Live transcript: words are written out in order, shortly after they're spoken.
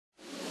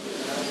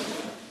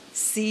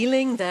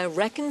Sealing their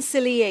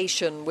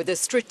reconciliation with a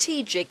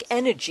strategic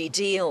energy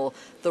deal.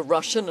 The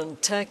Russian and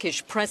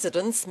Turkish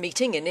presidents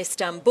meeting in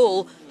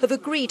Istanbul have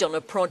agreed on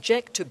a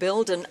project to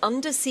build an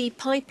undersea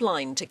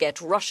pipeline to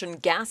get Russian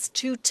gas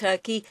to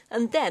Turkey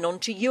and then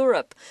onto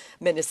Europe.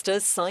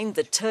 Ministers signed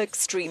the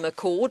Turkstream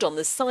Accord on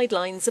the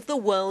sidelines of the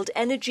World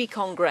Energy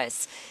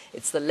Congress.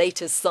 It's the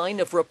latest sign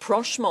of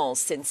rapprochement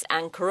since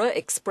Ankara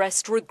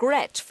expressed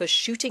regret for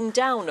shooting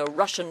down a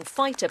Russian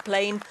fighter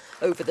plane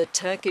over the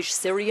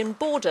Turkish-Syrian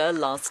border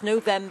last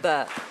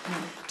November.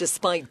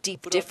 Despite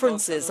deep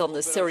differences on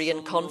the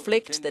Syrian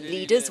conflict, the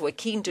leaders were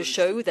keen to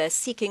show they're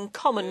seeking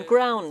common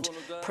ground.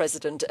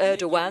 President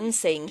Erdogan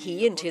saying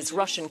he and his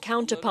Russian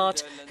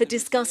counterpart had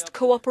discussed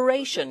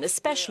cooperation,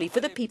 especially for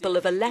the people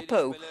of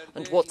Aleppo,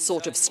 and what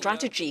sort of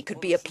strategy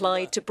could be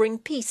applied to bring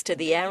peace to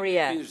the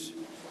area.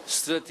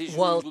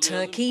 While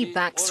Turkey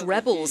backs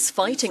rebels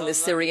fighting the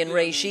Syrian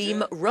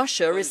regime,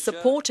 Russia is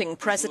supporting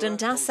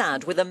President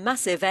Assad with a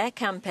massive air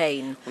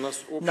campaign.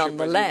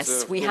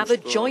 Nonetheless, we have a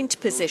joint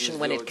position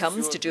when it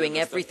comes to doing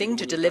everything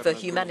to deliver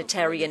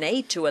humanitarian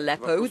aid to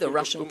Aleppo, the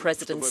Russian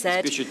president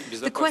said.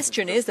 The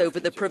question is over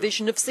the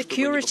provision of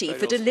security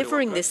for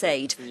delivering this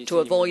aid to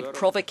avoid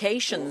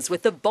provocations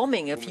with the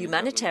bombing of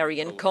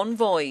humanitarian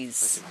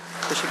convoys.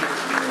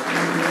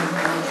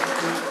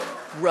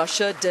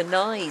 Russia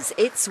denies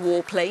its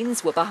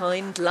warplanes were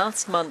behind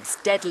last month's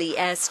deadly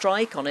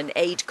airstrike on an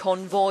aid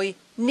convoy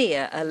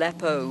near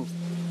Aleppo.